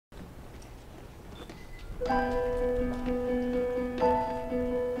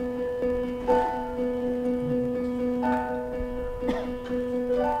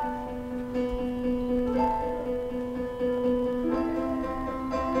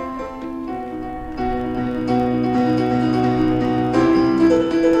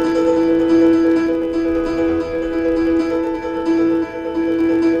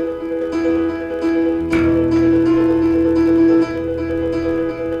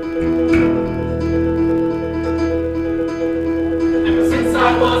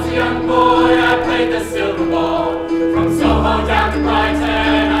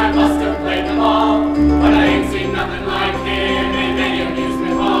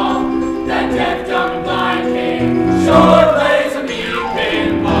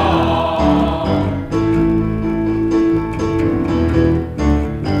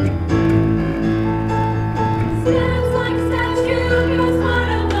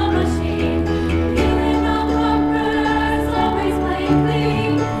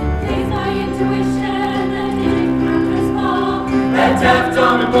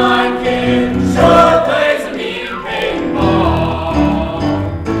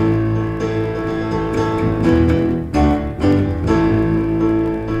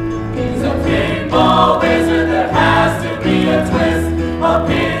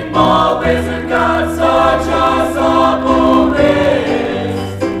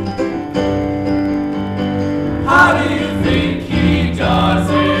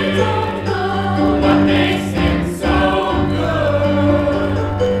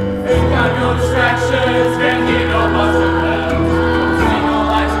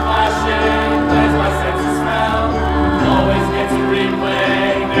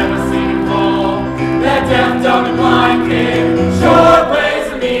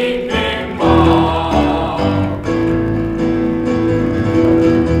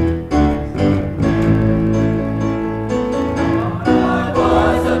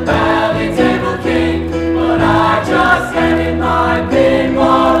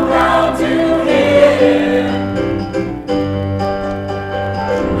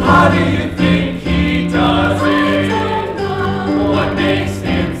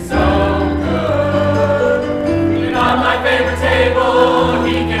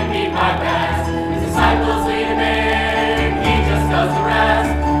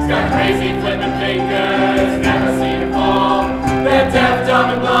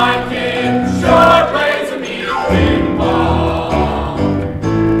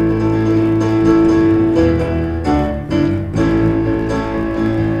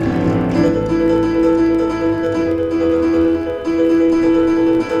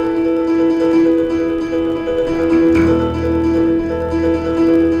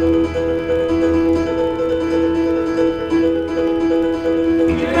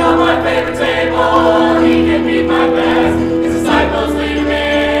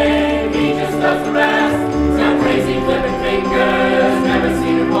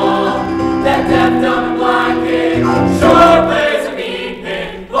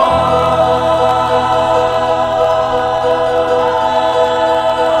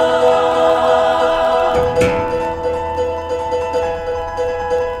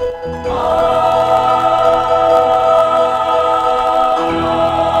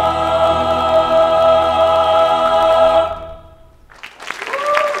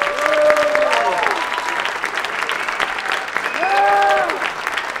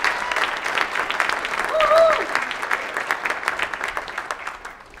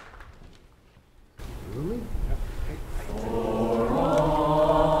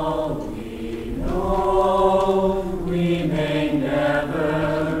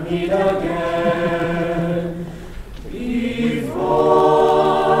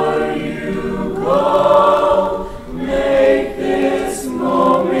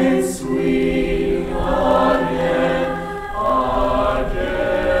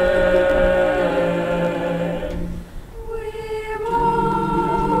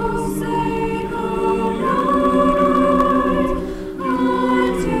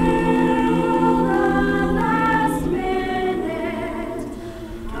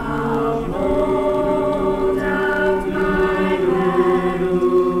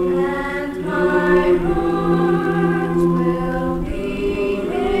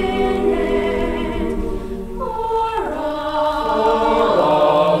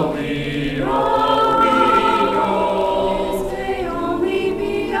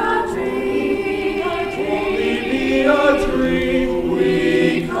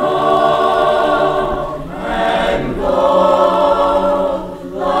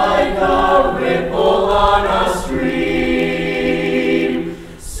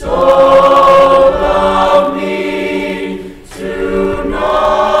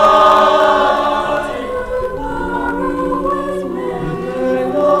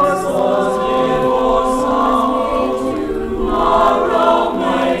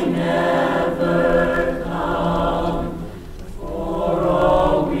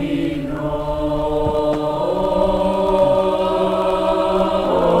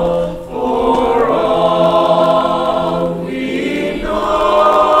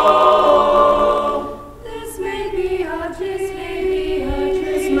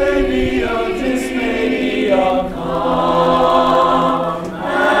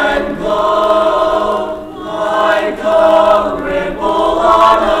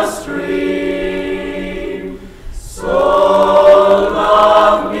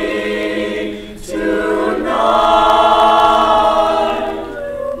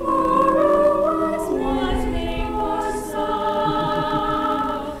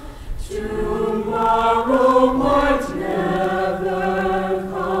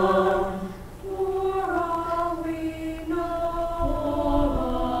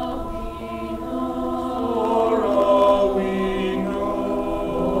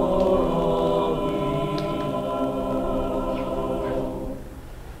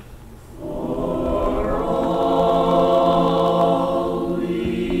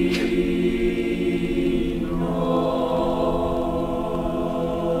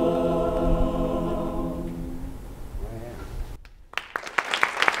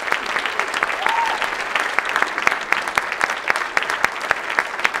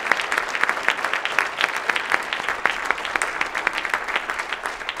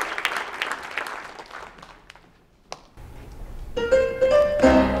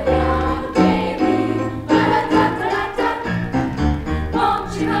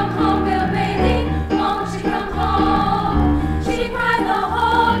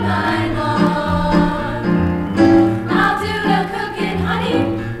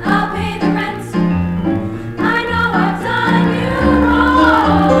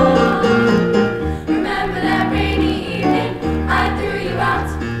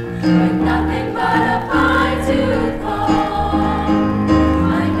with nothing but a fine-tooth comb.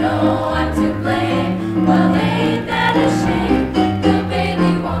 I know I'm to blame, well ain't that a shame? Bill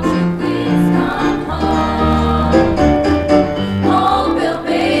Bailey, won't you please come home? Oh, Bill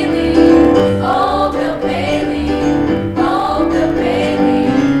Bailey, oh, Bill Bailey, oh, Bill Bailey,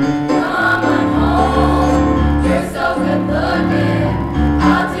 come on home. You're so good looking,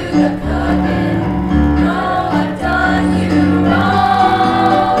 I'll do the cooking. No, I've done you wrong.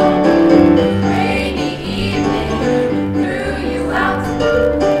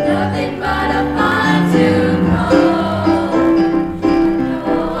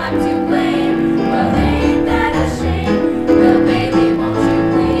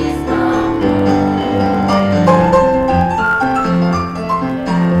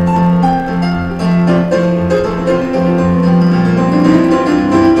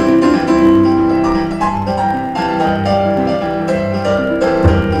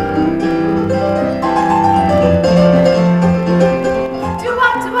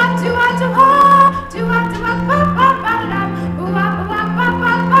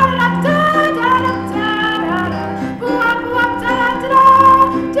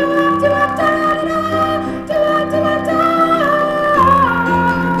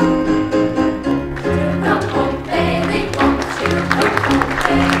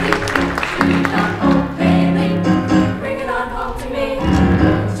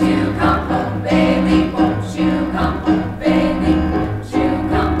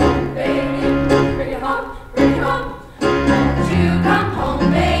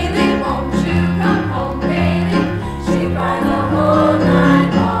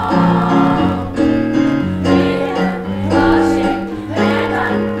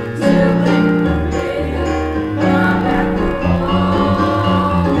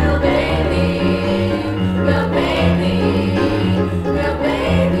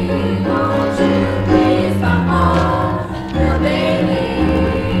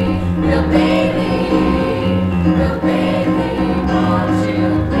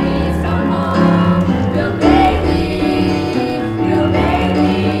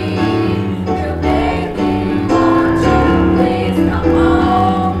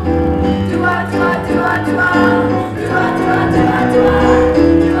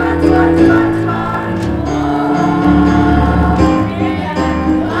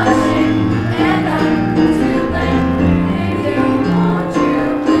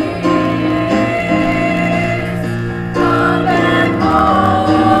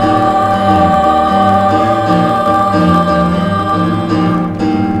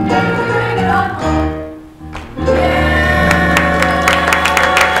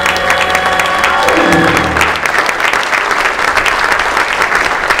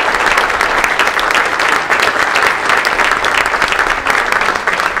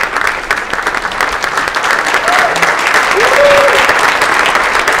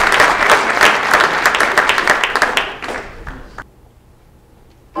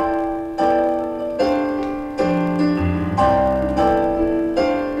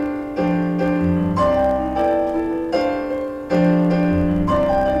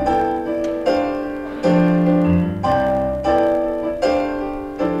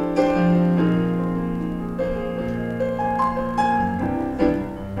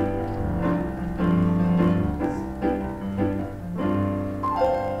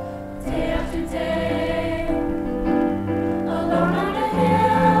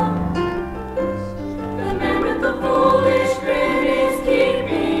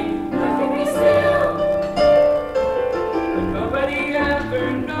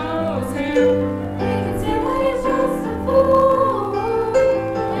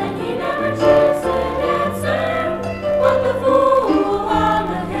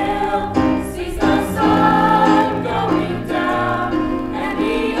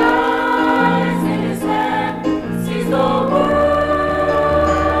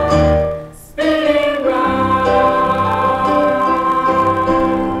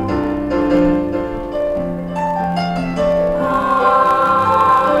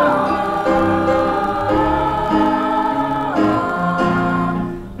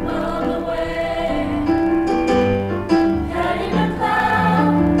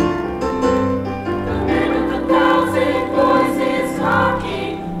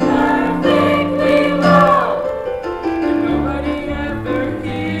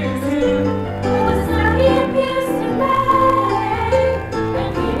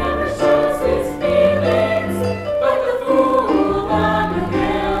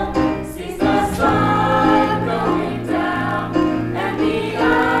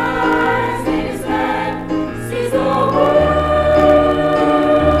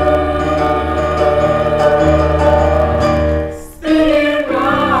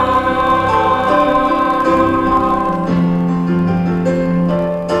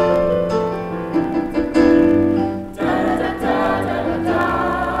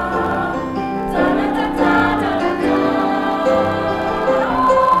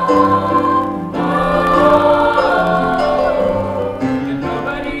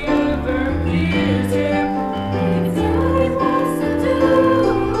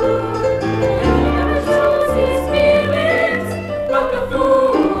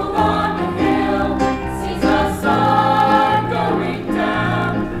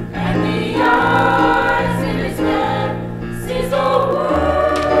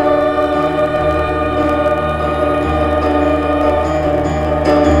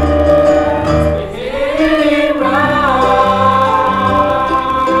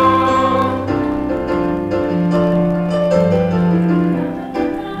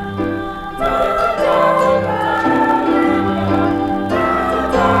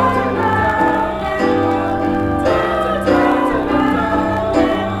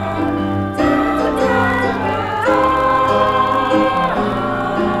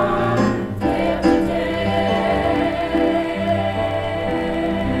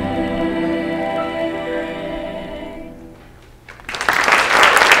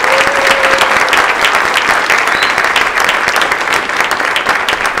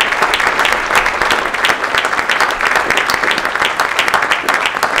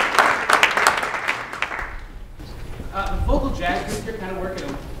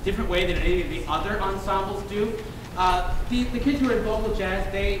 do. The kids who are in vocal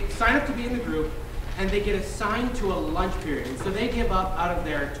jazz, they sign up to be in the group, and they get assigned to a lunch period. And so they give up out of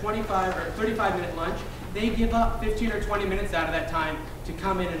their 25 or 35-minute lunch, they give up 15 or 20 minutes out of that time to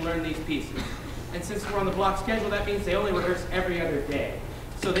come in and learn these pieces. And since we're on the block schedule, that means they only rehearse every other day.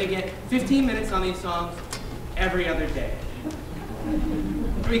 So they get 15 minutes on these songs every other day.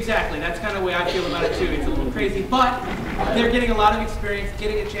 Exactly, that's kind of the way I feel about it too. It's a little crazy, but they're getting a lot of experience,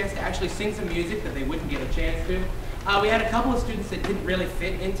 getting a chance to actually sing some music that they wouldn't get a chance to. We had a couple of students that didn't really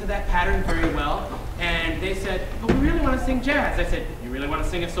fit into that pattern very well, and they said, but we really want to sing jazz. I said, you really want to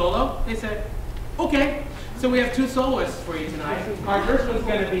sing a solo? They said, okay. So we have two soloists for you tonight. Our first one's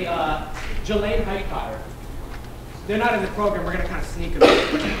going to be Jelaine Hightotter. They're not in the program, we're going to kind of sneak them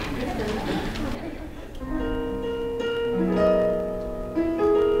in.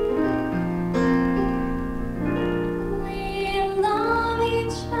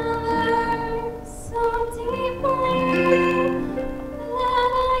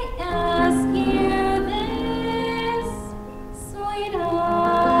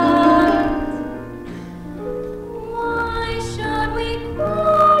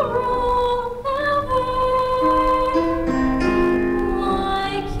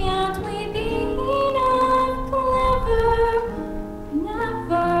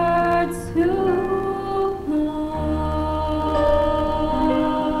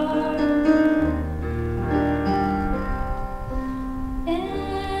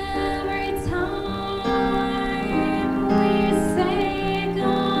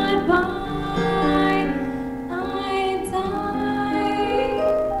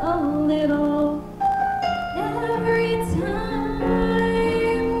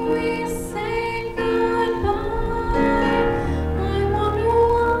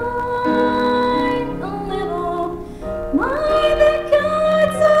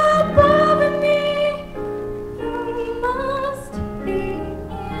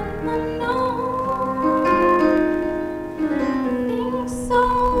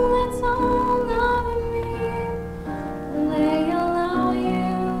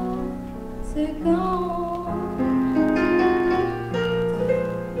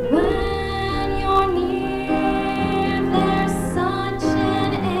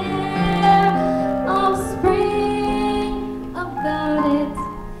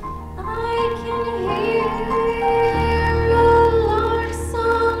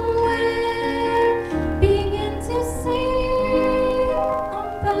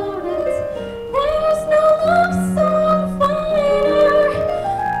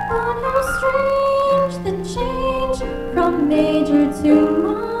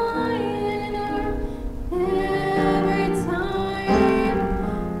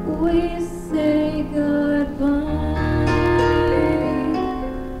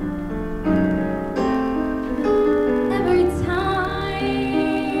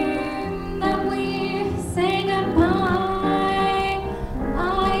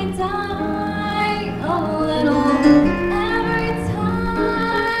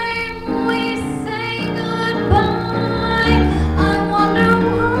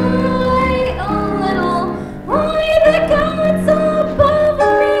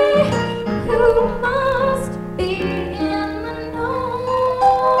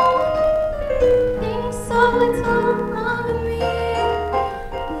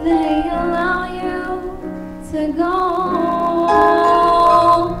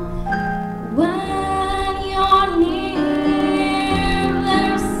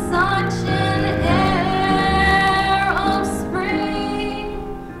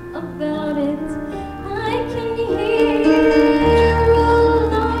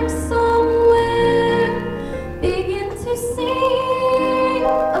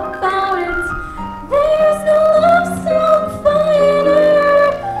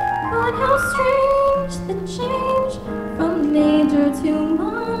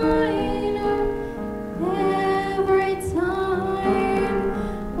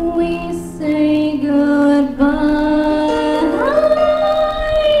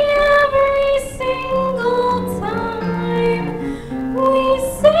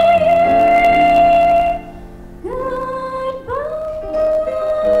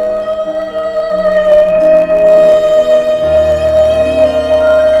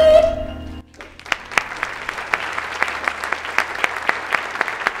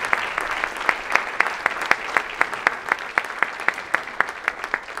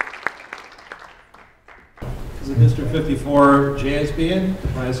 The District 54 Jazz Band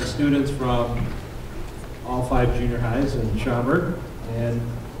comprises students from all 5 junior highs in Schaumburg and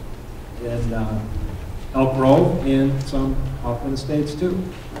in Elk Grove and some Hoffman Estates too.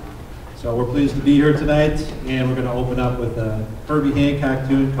 So we're pleased to be here tonight, and we're going to open up with a Herbie Hancock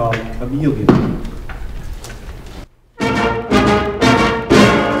tune called Chameleon.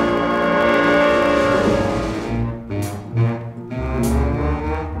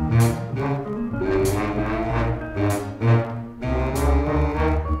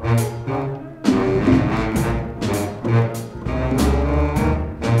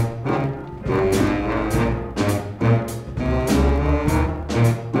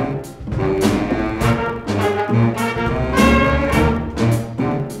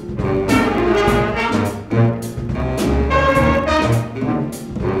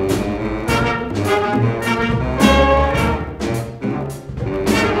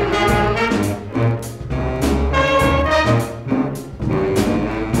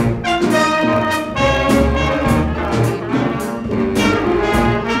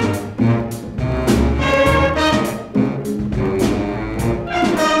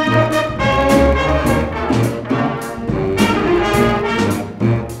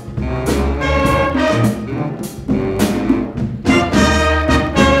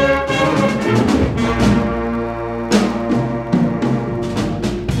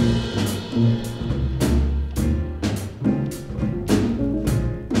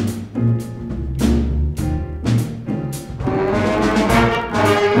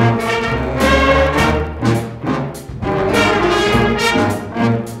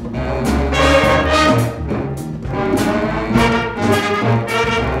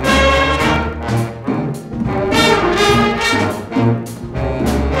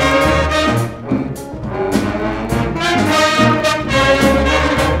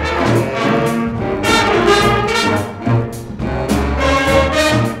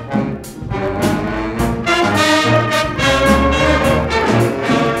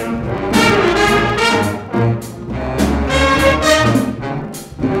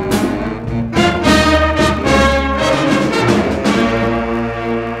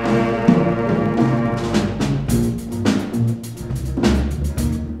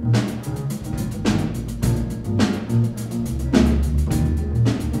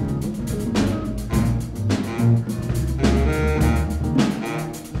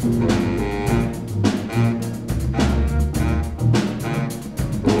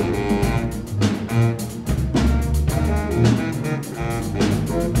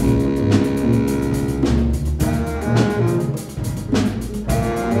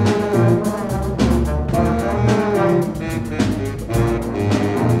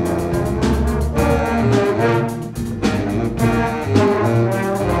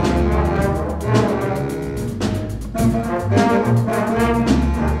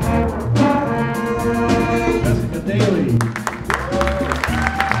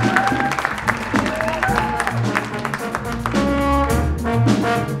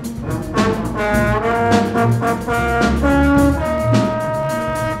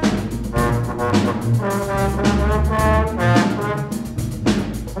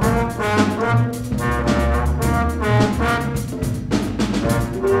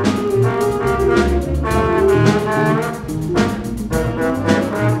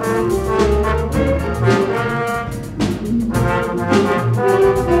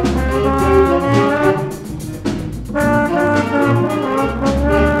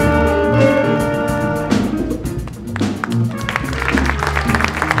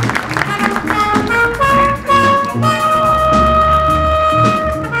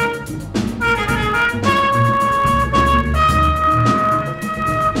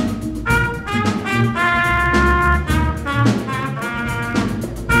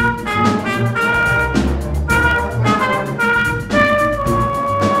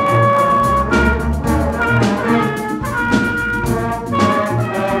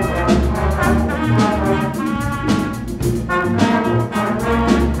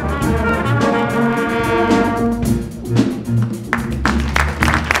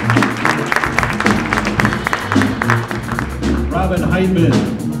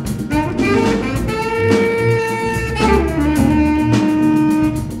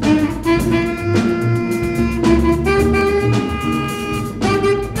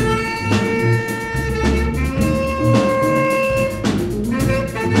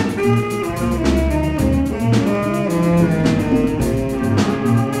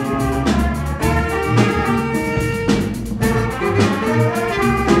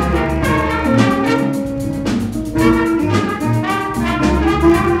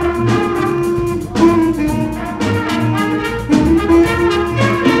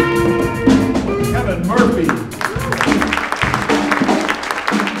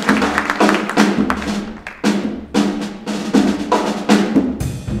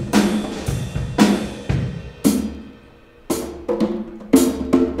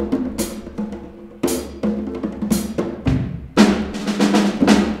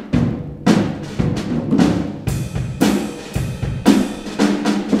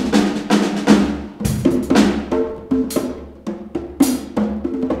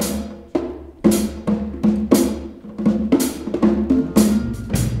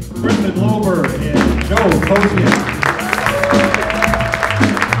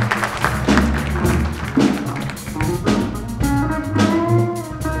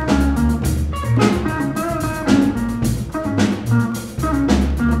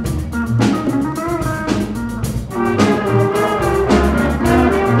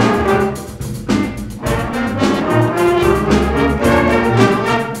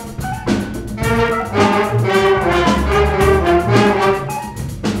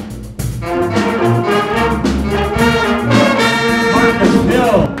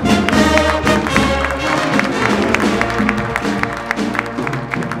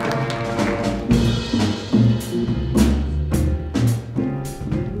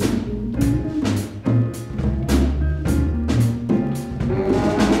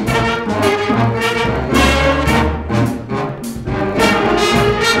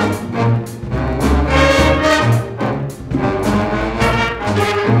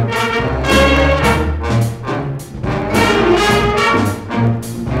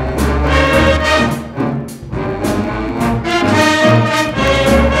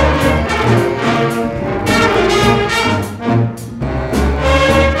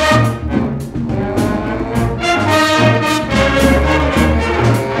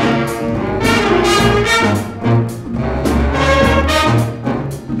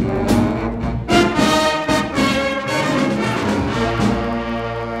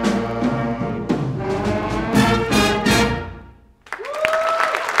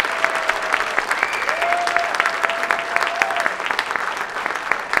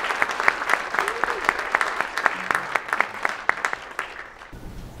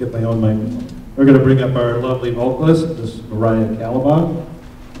 get my own microphone. We're going to bring up our lovely vocalist, Miss Mariah Calabon,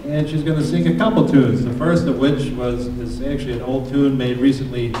 and she's going to sing a couple tunes. The first of which is actually an old tune made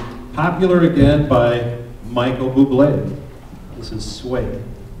recently popular again by Michael Bublé. This is Sway.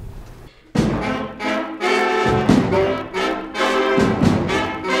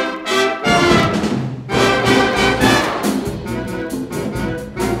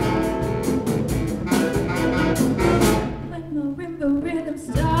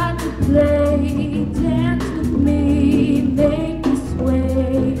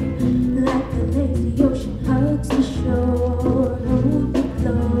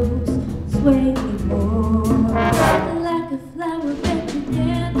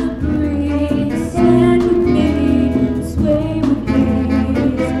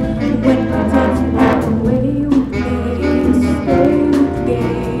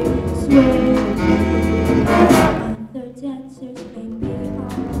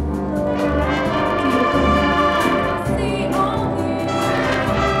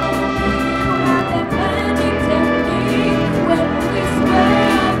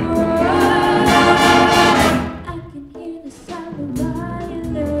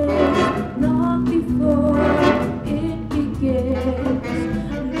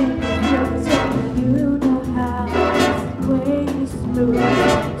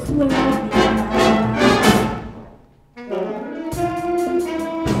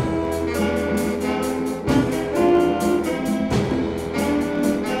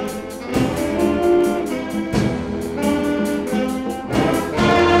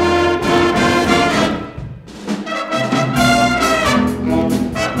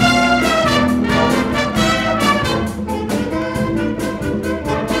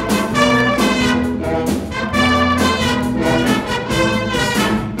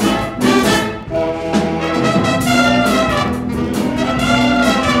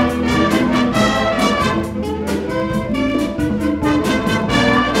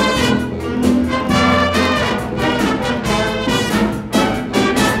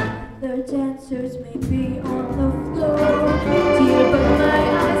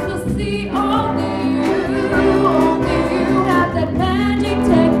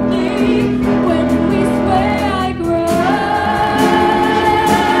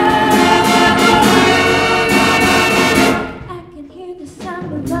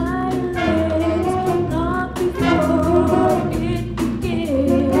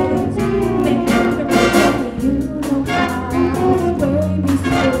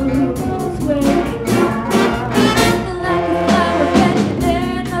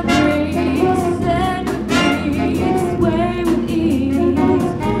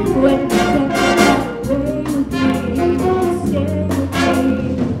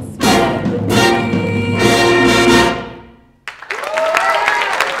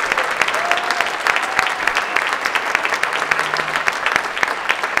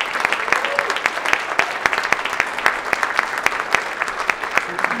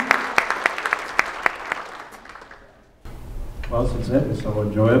 Well, since that was so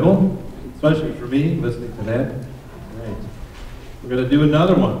enjoyable, especially for me, listening to that. Great. We're going to do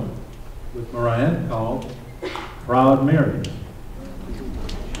another one with Mariah called Proud Mary.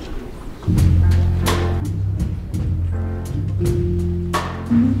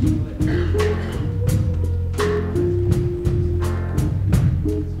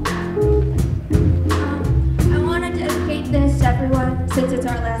 I want to dedicate this to everyone since it's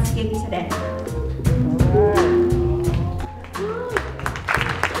our last gig today.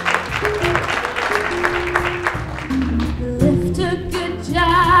 Left a good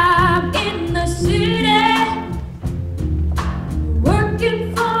job in the city,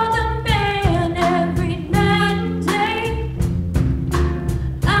 working for the man every night and day.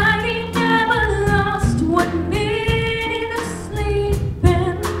 I ain't never lost 1 minute of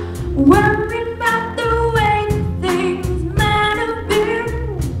sleeping, worried about the way things might have been.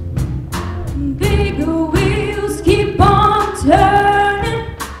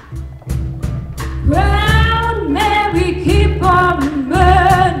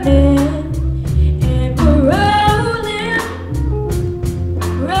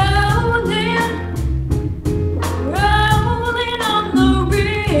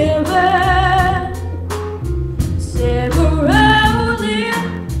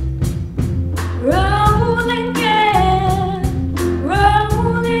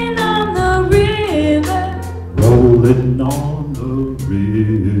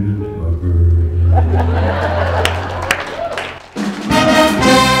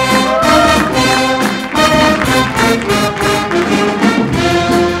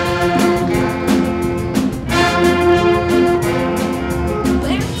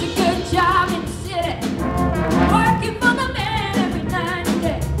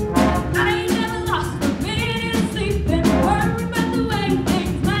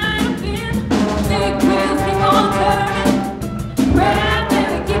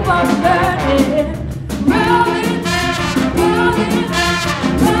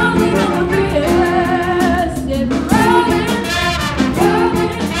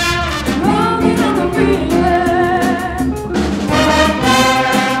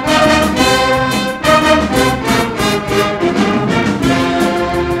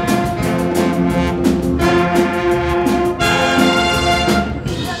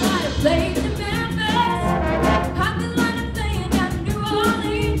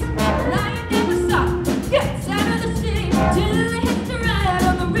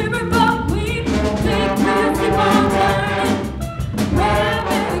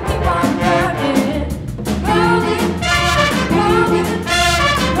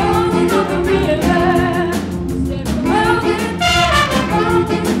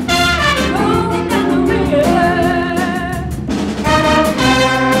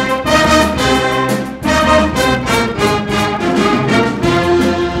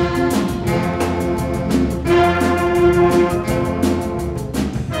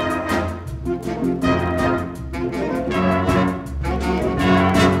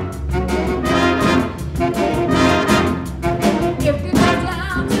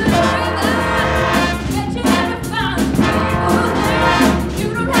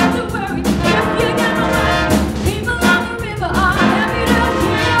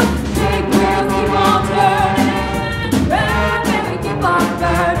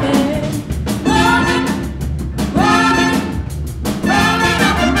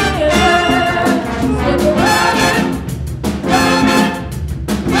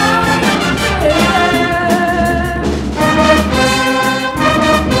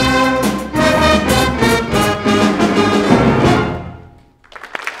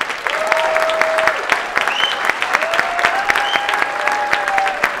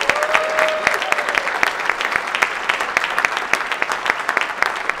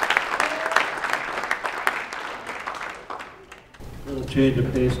 change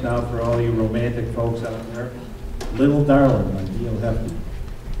of pace now for all you romantic folks out there. Little Darling by Neil Hefti.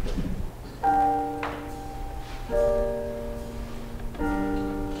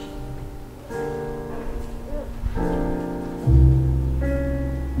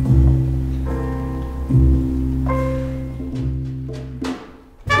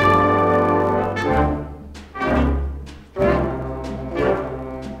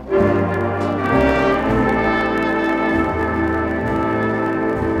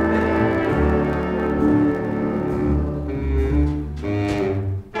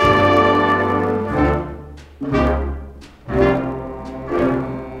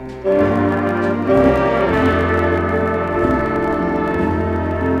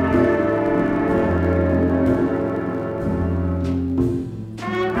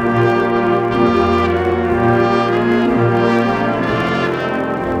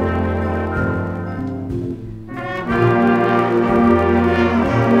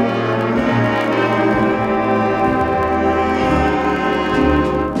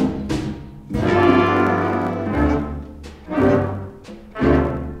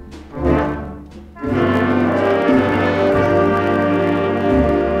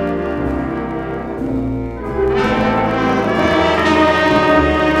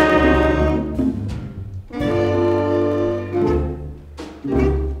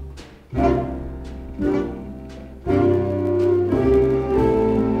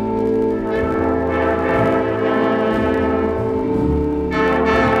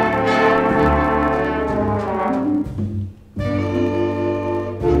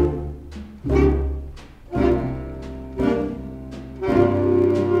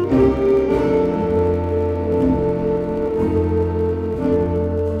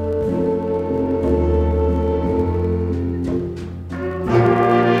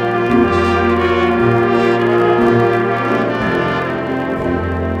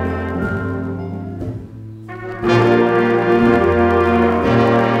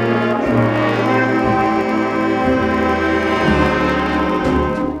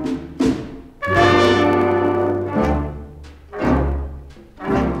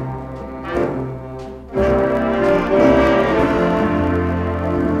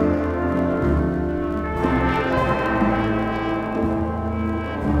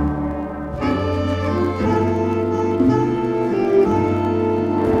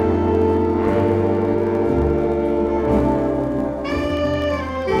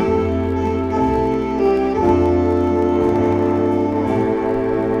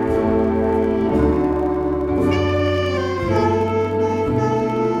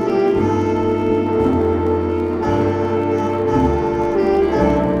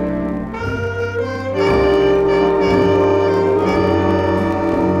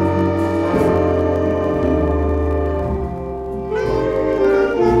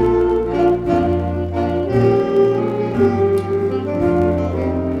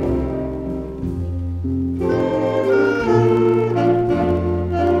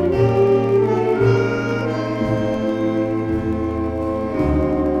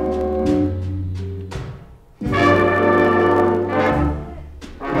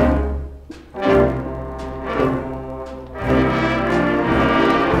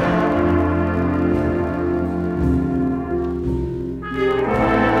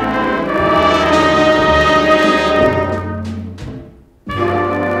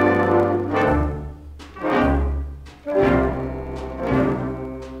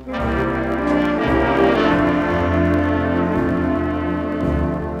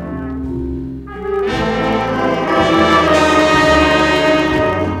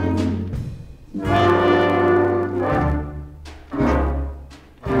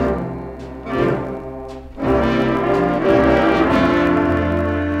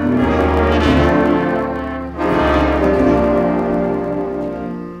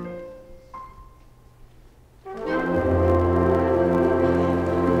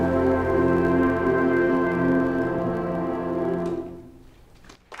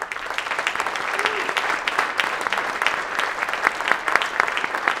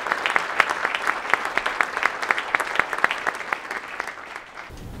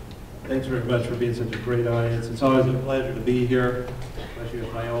 Thanks very much for being such a great audience. It's always a pleasure to be here, especially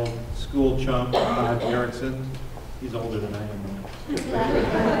with my old school chum, Bob Erickson. He's older than I am.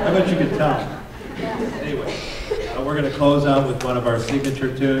 I bet you could tell. Anyway, we're going to close out with one of our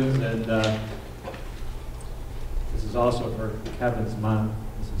signature tunes, and this is also for Kevin's mom,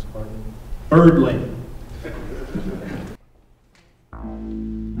 Mrs. Courtney. Birdling.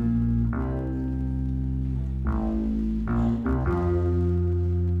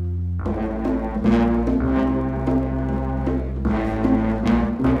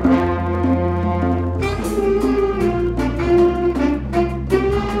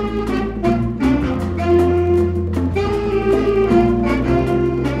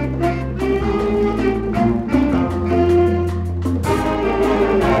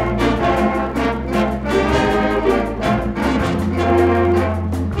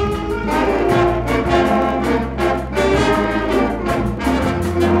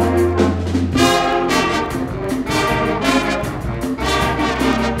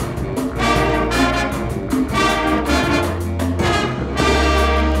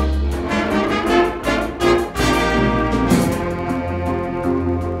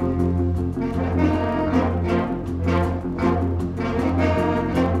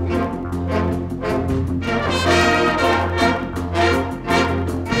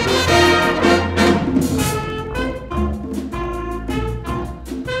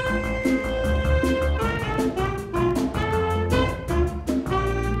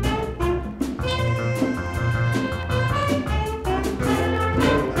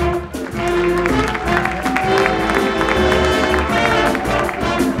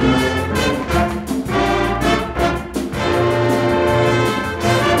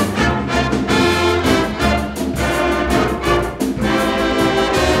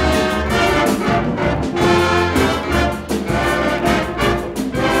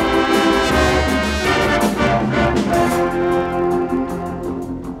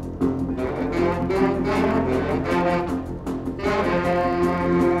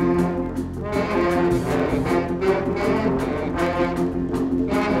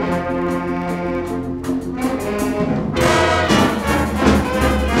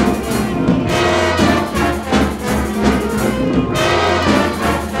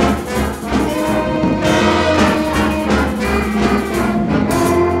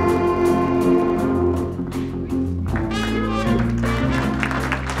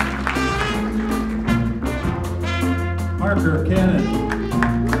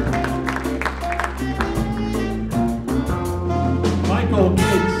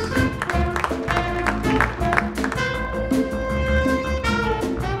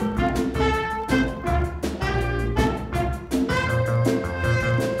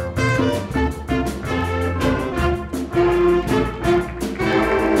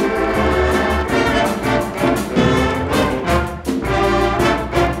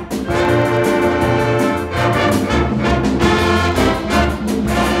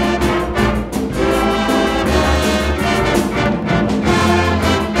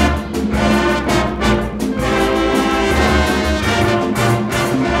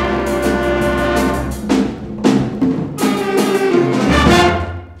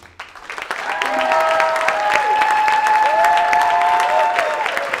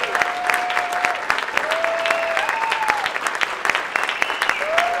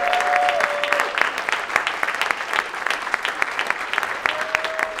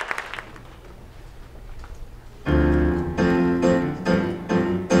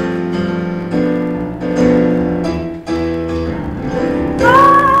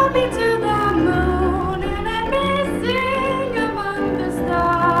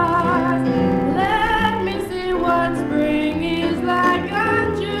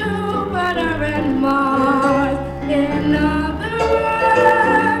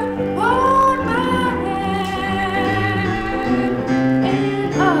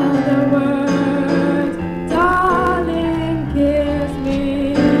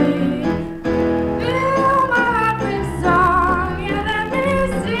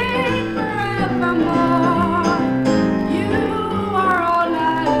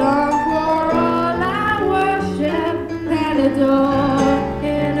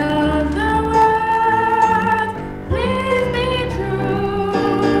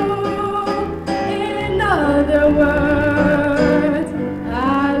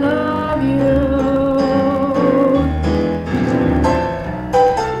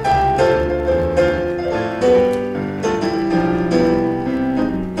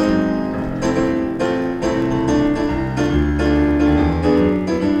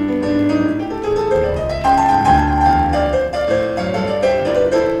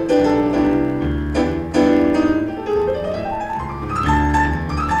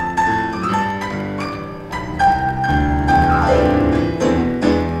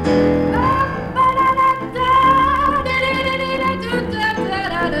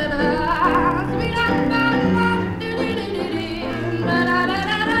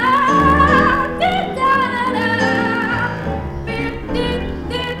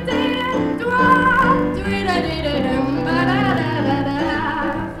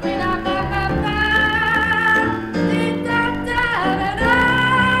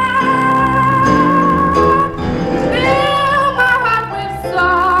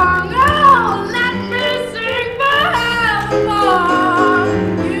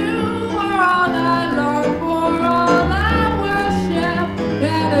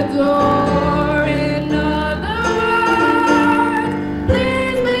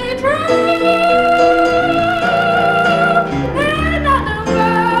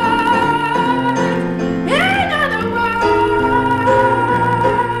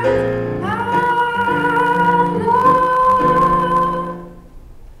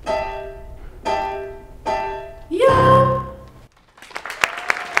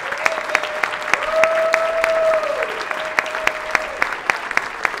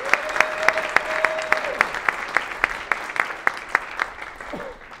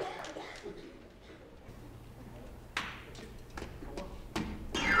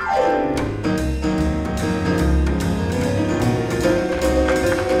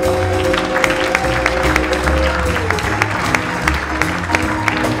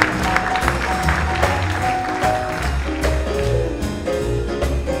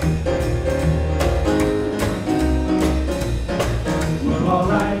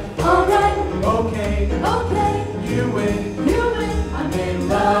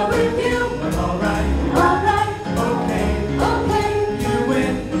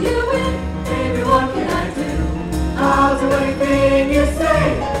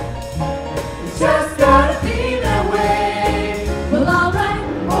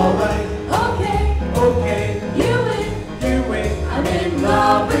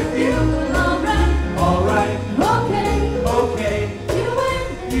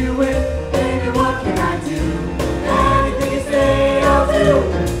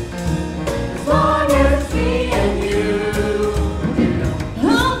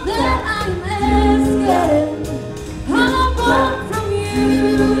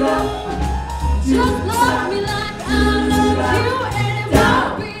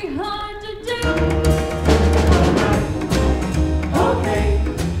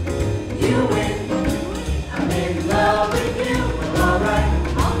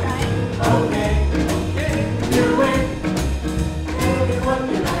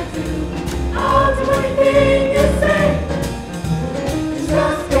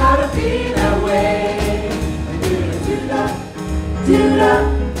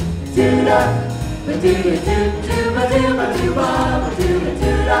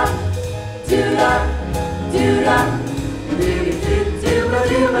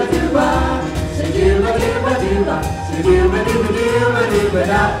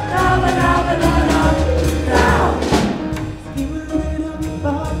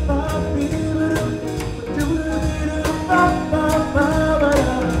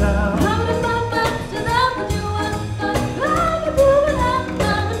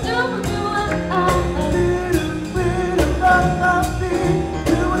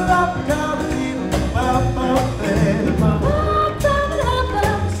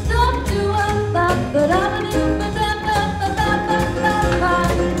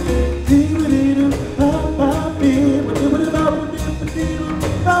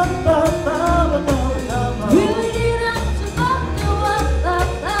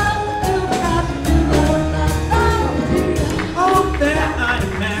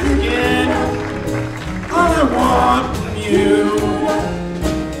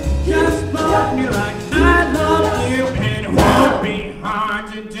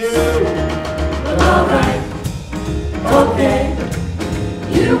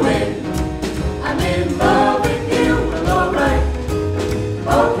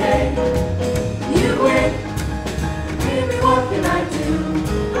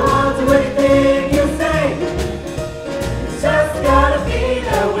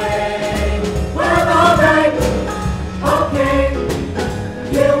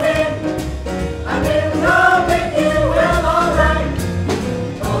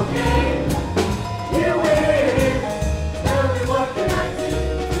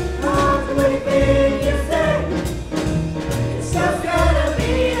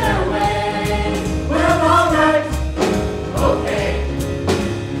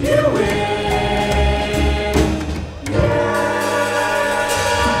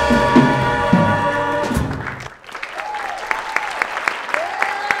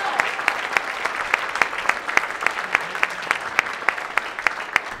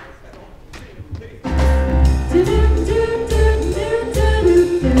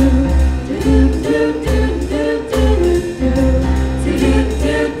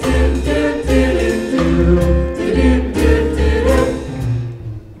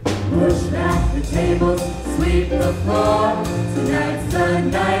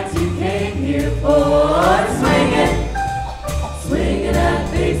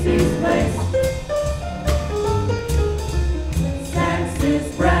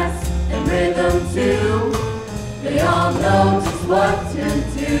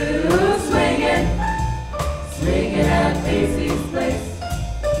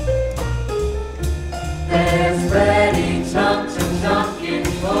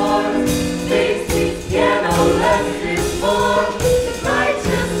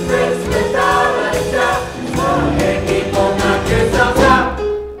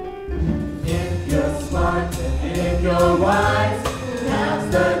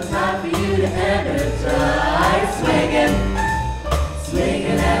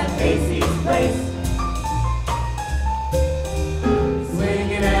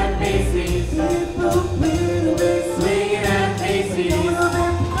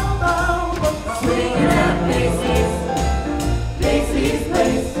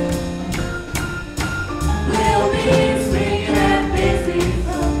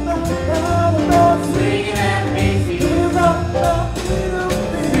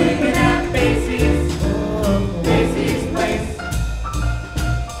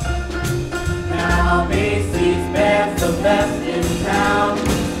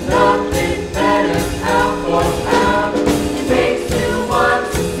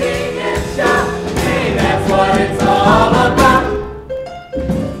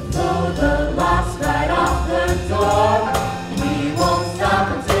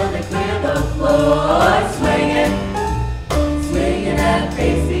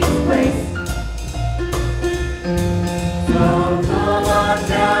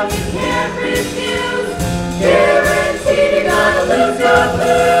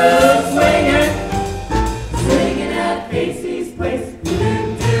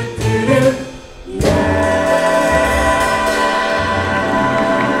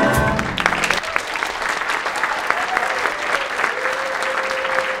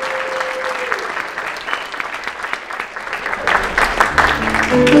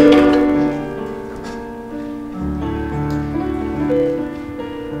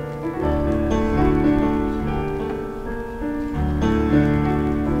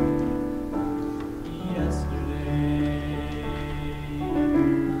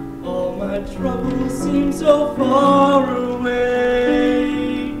 Trouble seems so far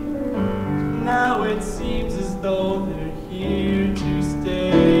away. Now it's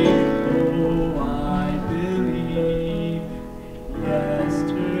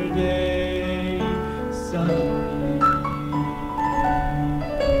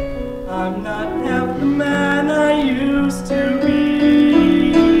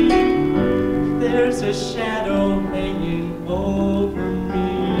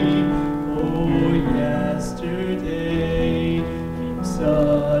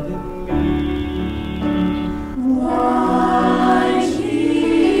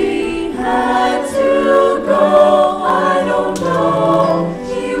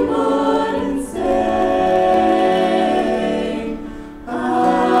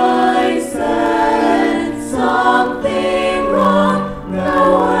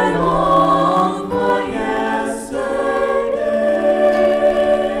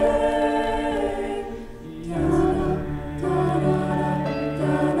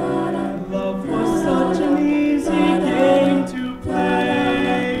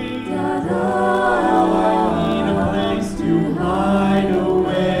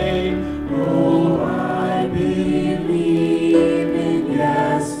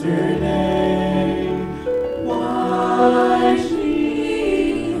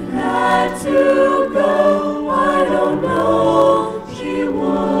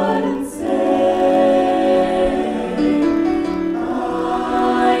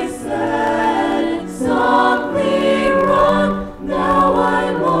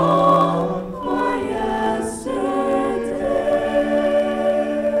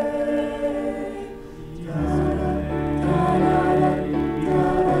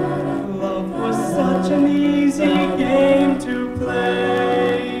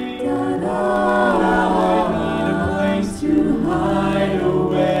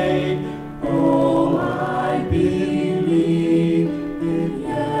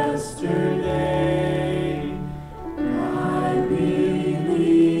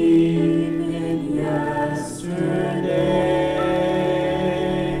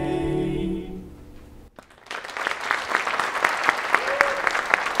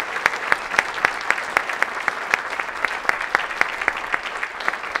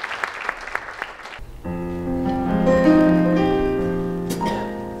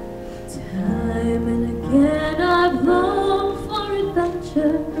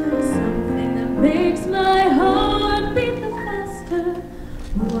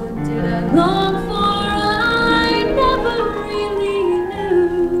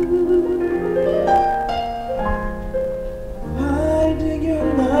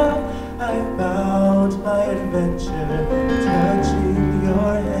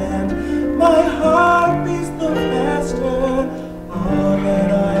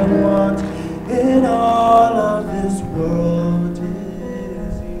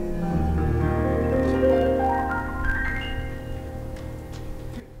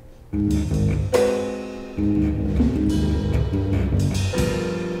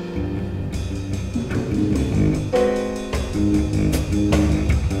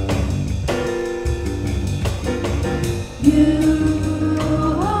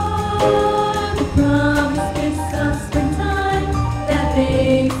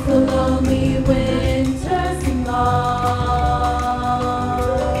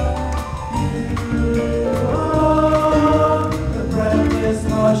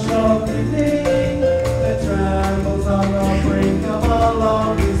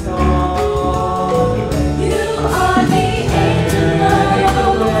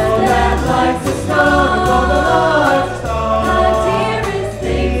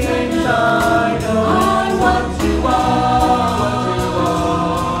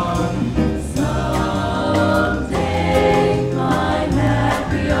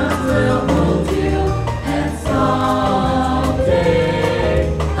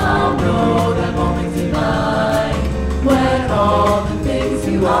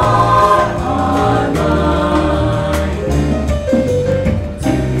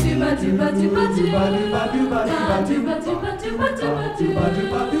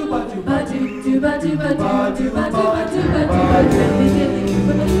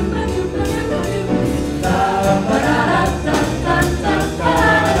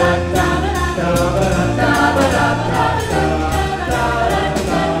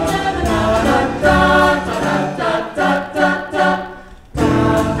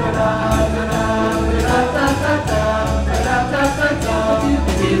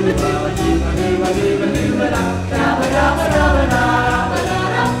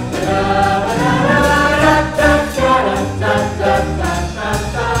Da da da da da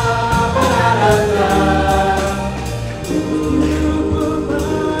da.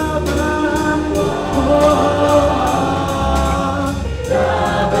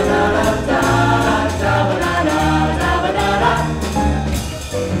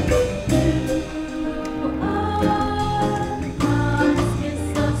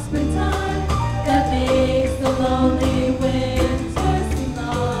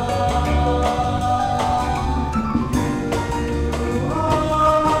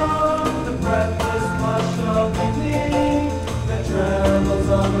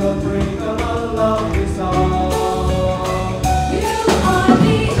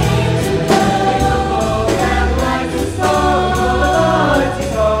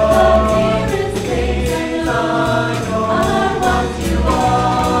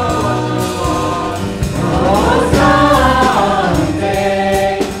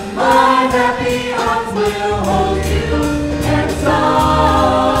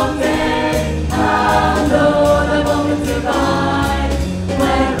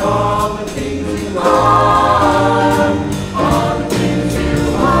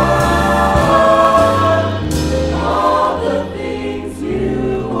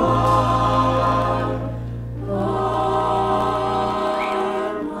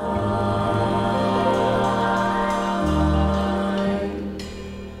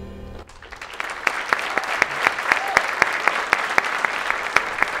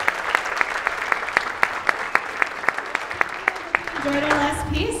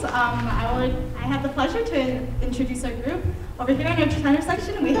 introduce our group. Over here in our tenor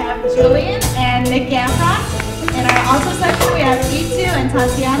section, we have Julian and Nick Gaffron. In our alto section, we have E2 and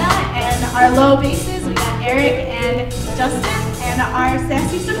Tatiana. And our low basses, we got Eric and Justin. And our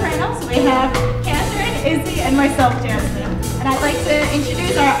sassy sopranos, we have Catherine, Izzy, and myself, Jasmine. And I'd like to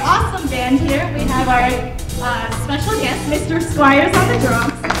introduce our awesome band here. We have our special guest, Mr. Squires on the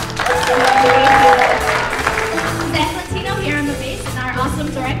drums. Zach Latino here on the bass, and our awesome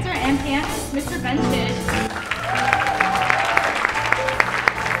director and pianist, Mr. Ben Tish.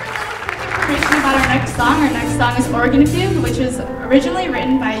 Information about our next song. Our next song is Organ Fugue, which was originally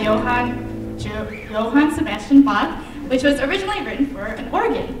written by Johann Sebastian Bach, which was originally written for an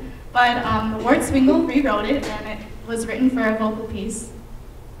organ. But the Ward Swingle rewrote it, and it was written for a vocal piece.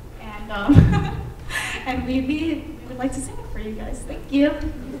 And and we would like to sing it for you guys. Thank you.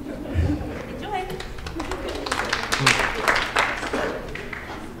 Enjoy.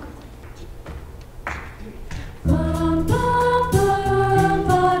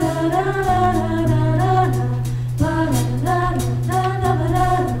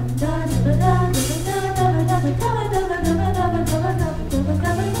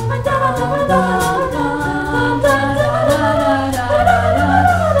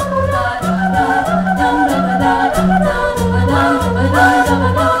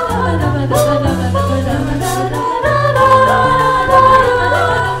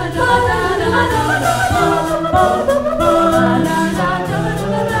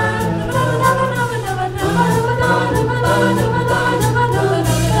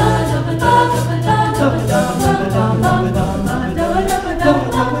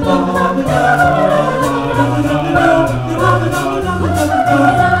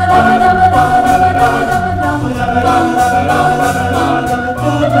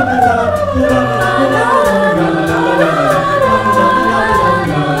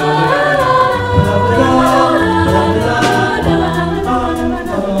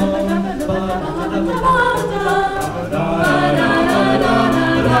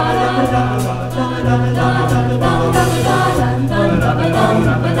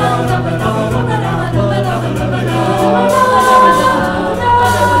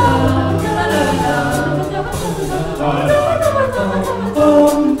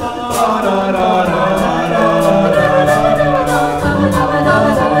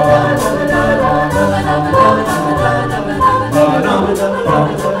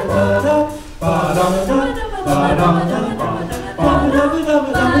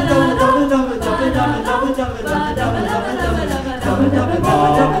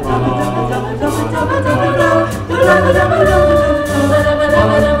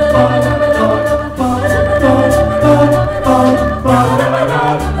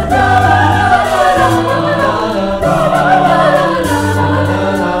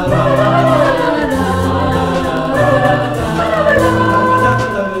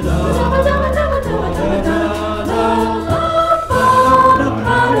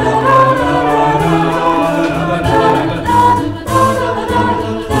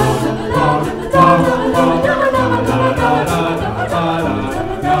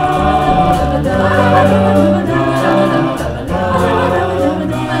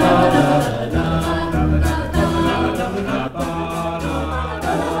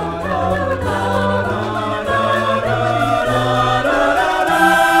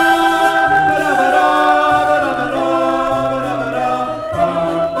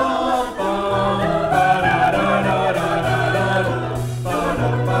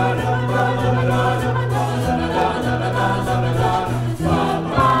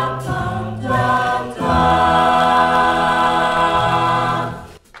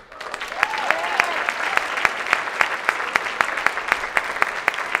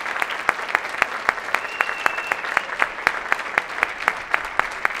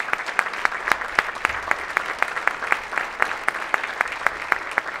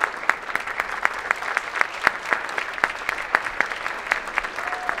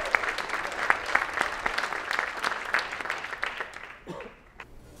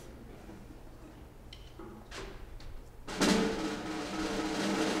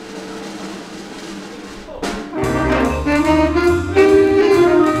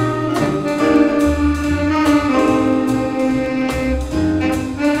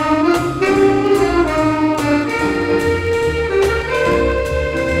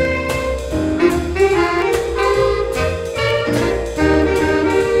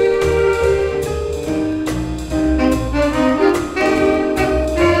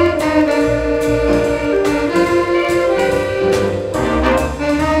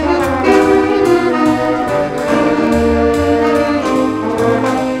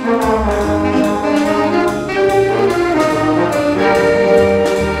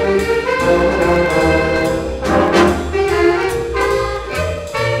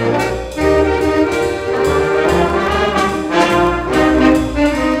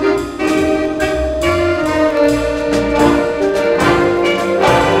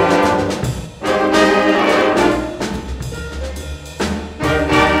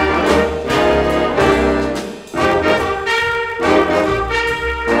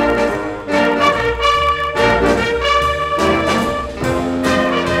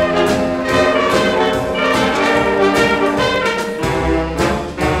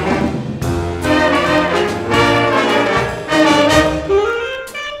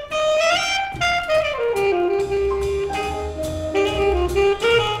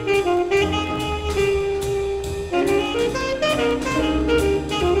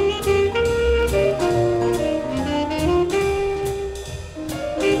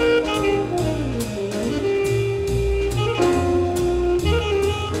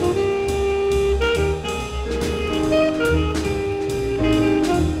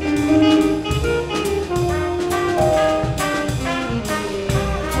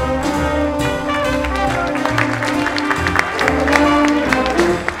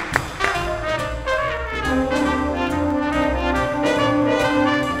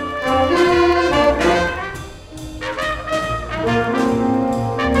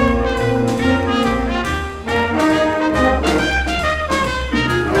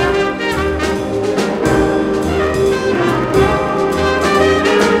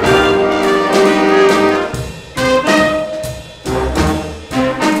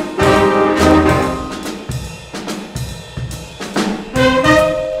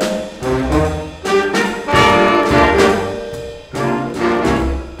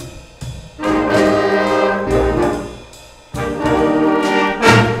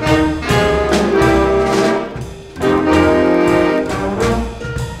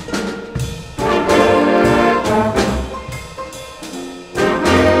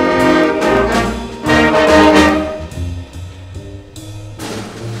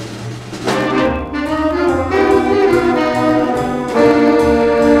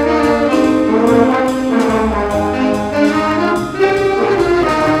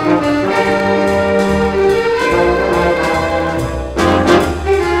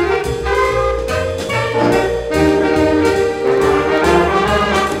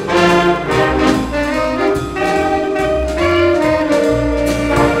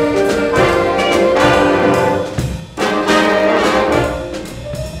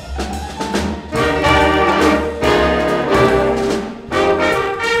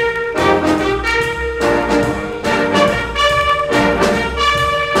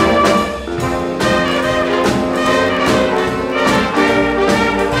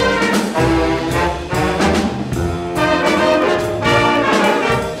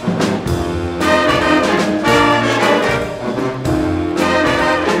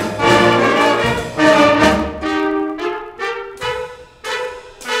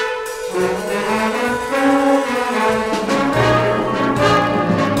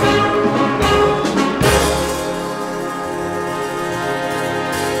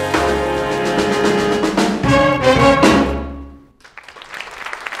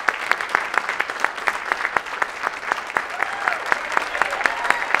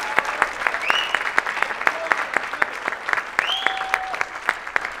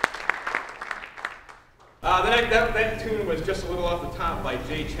 That tune was just a little off the top by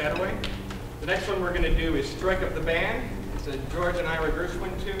Jay Chataway. The next one we're going to do is Strike Up the Band. It's a George and Ira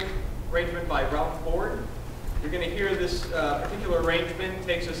Gershwin tune, arrangement by Ralph Ford. You're going to hear this particular arrangement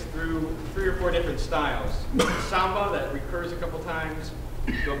takes us through 3 or 4 different styles. Samba that recurs a couple times.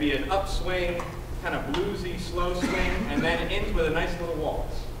 There'll be an upswing, kind of bluesy, slow swing, and then it ends with a nice little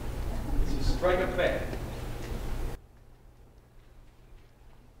waltz. This is Strike Up the Band.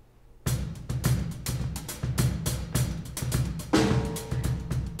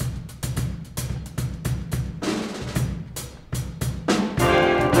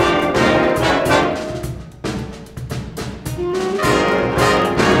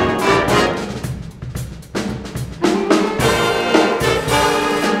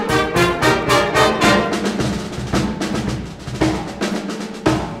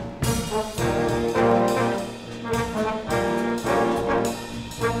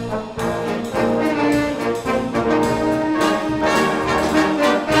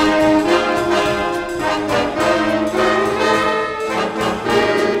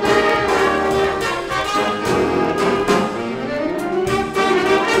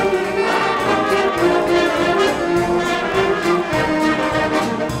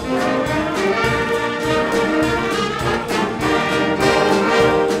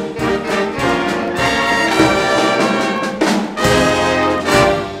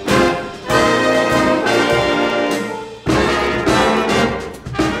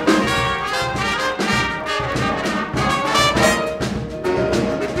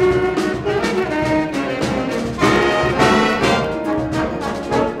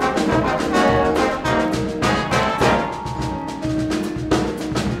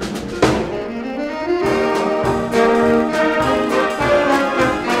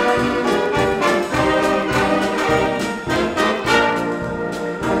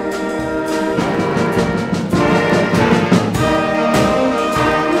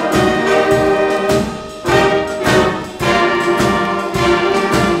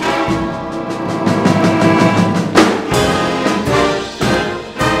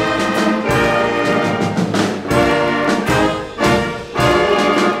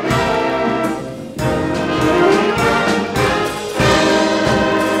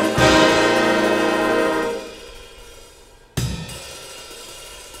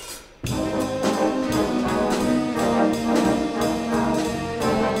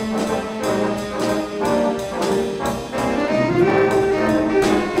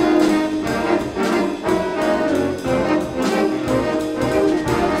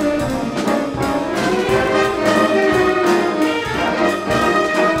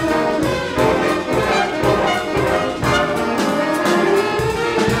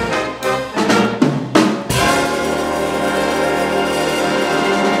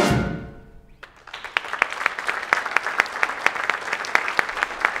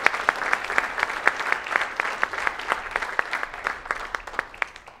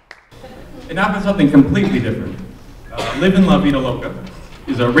 And now for something completely different. Livin' La Vida Loca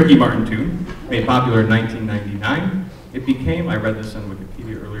is a Ricky Martin tune, made popular in 1999. It became, I read this on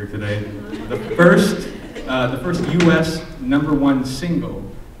Wikipedia earlier today, the first U.S. #1 single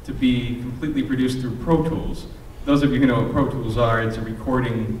to be completely produced through Pro Tools. Those of you who know what Pro Tools are, it's a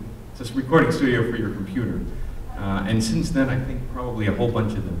recording studio for your computer. And since then, I think probably a whole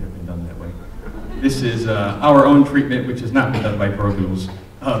bunch of them have been done that way. This is our own treatment, which has not been done by Pro Tools,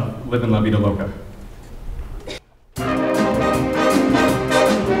 of Livin' La Vida Loca.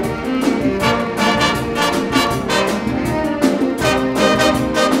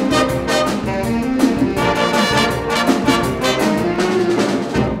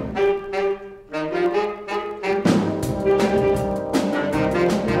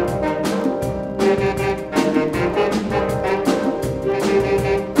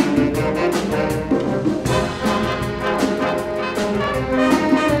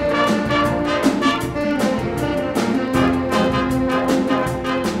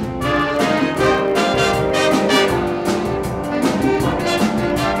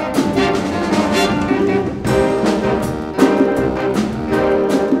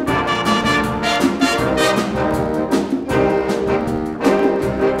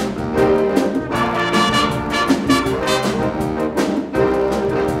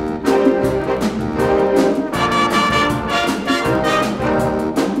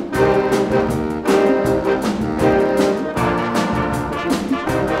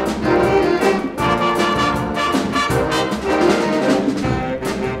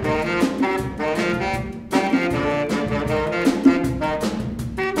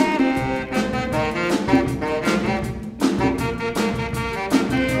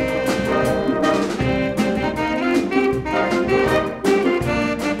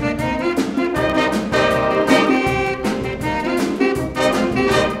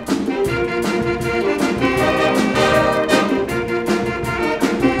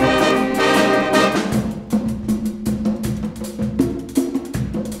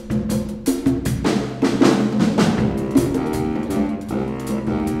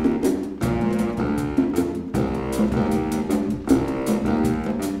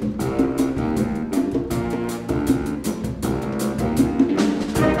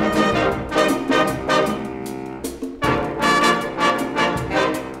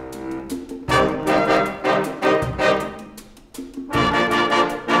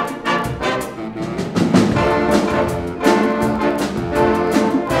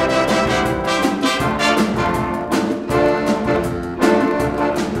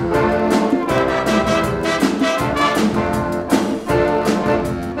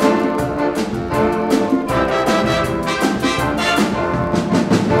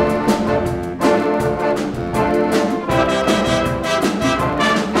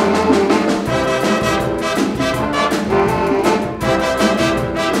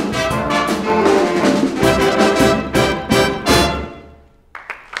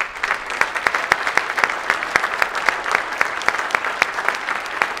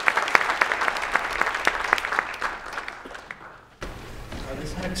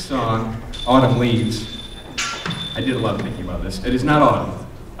 next song, Autumn Leaves, I did a lot of thinking about this. It is not autumn.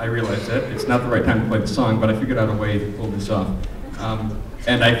 I realize that. It's not the right time to play the song, but I figured out a way to pull this off.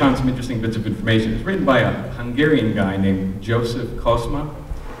 And I found some interesting bits of information. It's written by a Hungarian guy named Joseph Kosma,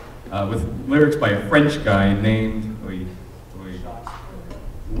 with lyrics by a French guy named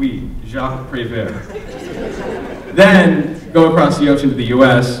Jacques Prévert. Then go across the ocean to the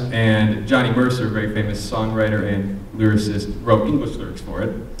US, and Johnny Mercer, a very famous songwriter and lyricist, wrote English lyrics for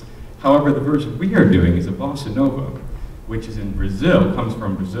it. However, the version we are doing is a bossa nova, which is in Brazil, comes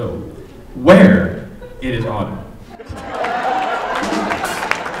from Brazil, where it is autumn.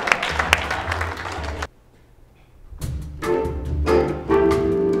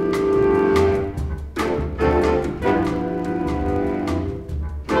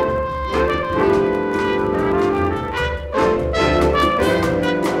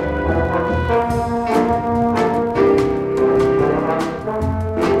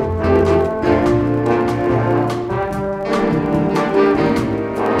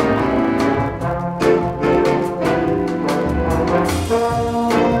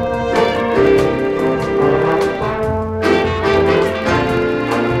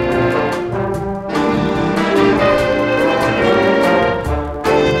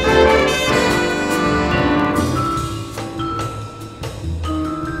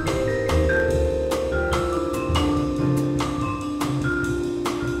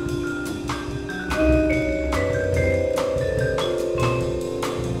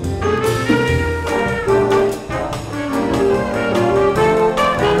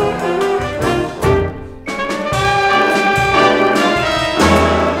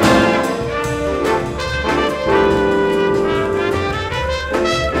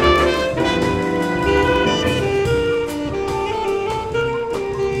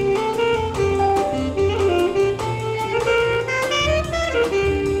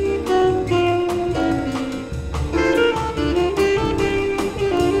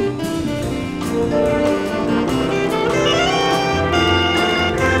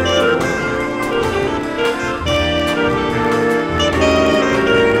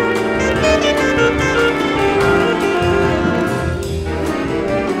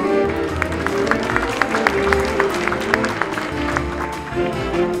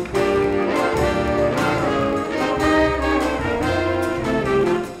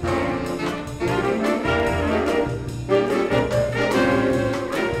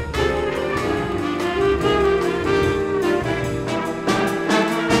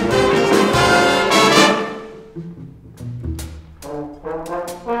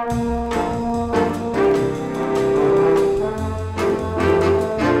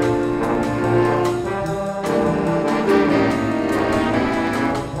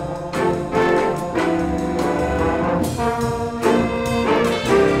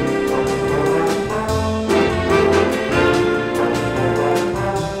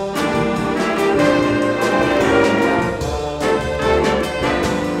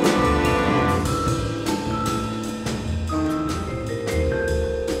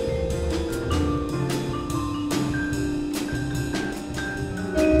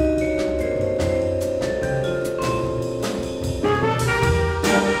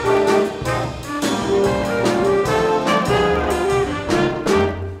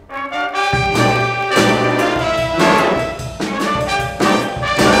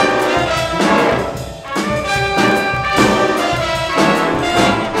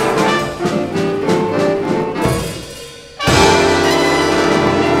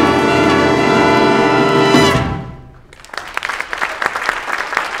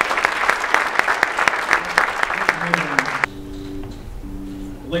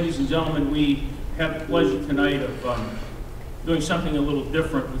 Ladies and gentlemen, we have the pleasure tonight of doing something a little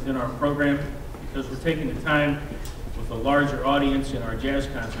different within our program, because we're taking the time with a larger audience in our jazz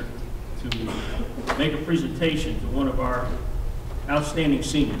concert to make a presentation to one of our outstanding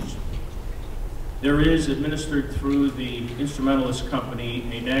seniors. There is, administered through the Instrumentalist Company,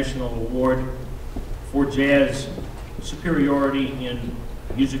 a national award for jazz superiority in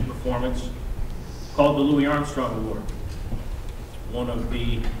music performance called the Louis Armstrong Award. One of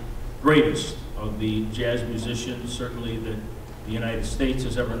the greatest of the jazz musicians, certainly that the United States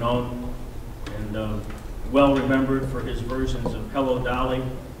has ever known, and well remembered for his versions of Hello Dolly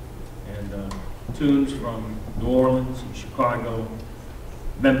and tunes from New Orleans and Chicago,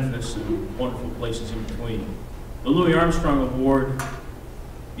 Memphis, and wonderful places in between. The Louis Armstrong Award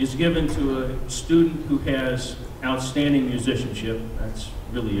is given to a student who has outstanding musicianship, that's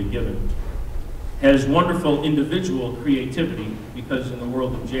really a given, has wonderful individual creativity, because in the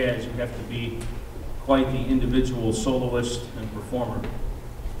world of jazz you have to be quite the individual soloist and performer,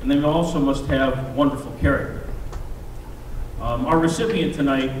 and they also must have wonderful character. Our recipient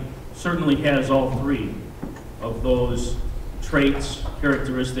tonight certainly has all three of those traits,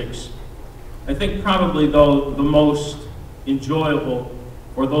 characteristics. I think probably, though, the most enjoyable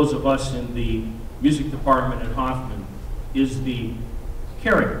for those of us in the music department at Hoffman is the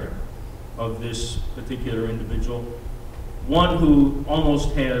character of this particular individual. One who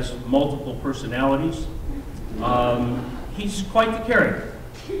almost has multiple personalities. He's quite the character,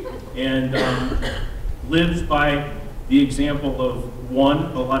 and lives by the example of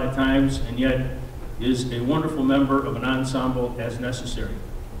one a lot of times, and yet is a wonderful member of an ensemble as necessary.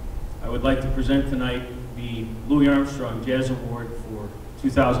 I would like to present tonight the Louis Armstrong Jazz Award for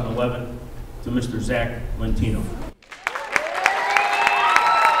 2011 to Mr. Zach Lentino.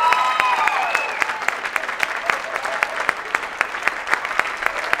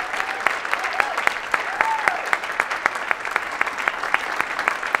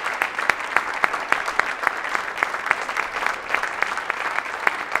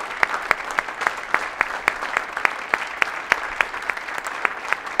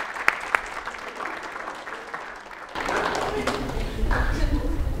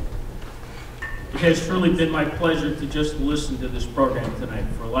 It has truly been my pleasure to just listen to this program tonight.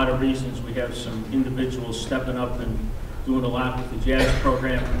 For a lot of reasons, we have some individuals stepping up and doing a lot with the jazz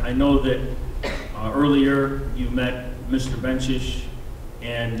program. I know that earlier you met Mr. Benchish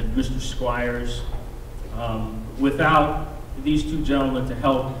and Mr. Squires. Without these two gentlemen to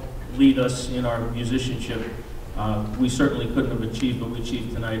help lead us in our musicianship, we certainly couldn't have achieved what we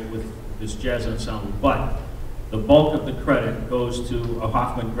achieved tonight with this jazz ensemble. But the bulk of the credit goes to a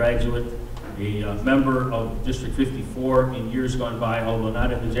Hoffman graduate, a member of District 54 in years gone by, although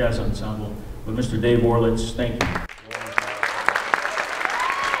not in the jazz ensemble, but Mr. Dave Orlitz. Thank you.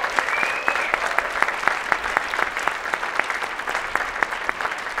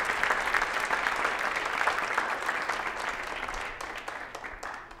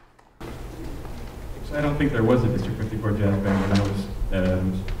 I don't think there was a District 54 jazz band when I was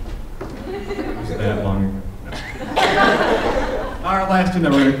that long ago. No. Our last tune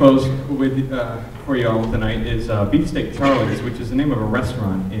that we're going to close with for you all tonight is Beefsteak Charlie's, which is the name of a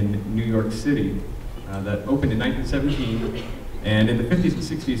restaurant in New York City that opened in 1917. And in the 50s and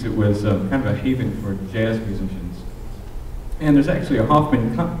 60s, it was kind of a haven for jazz musicians. And there's actually a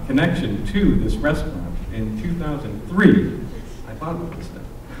Hoffman connection to this restaurant. In 2003, I thought about this stuff.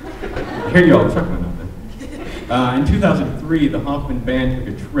 I hear you all chuckling out there. In 2003, the Hoffman band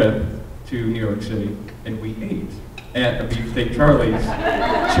took a trip to New York City, and we ate at a Beefsteak Charlie's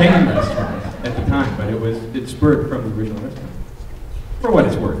chain restaurant at the time, but it spurred from the original restaurant. For what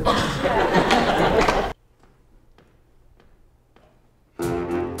it's worth.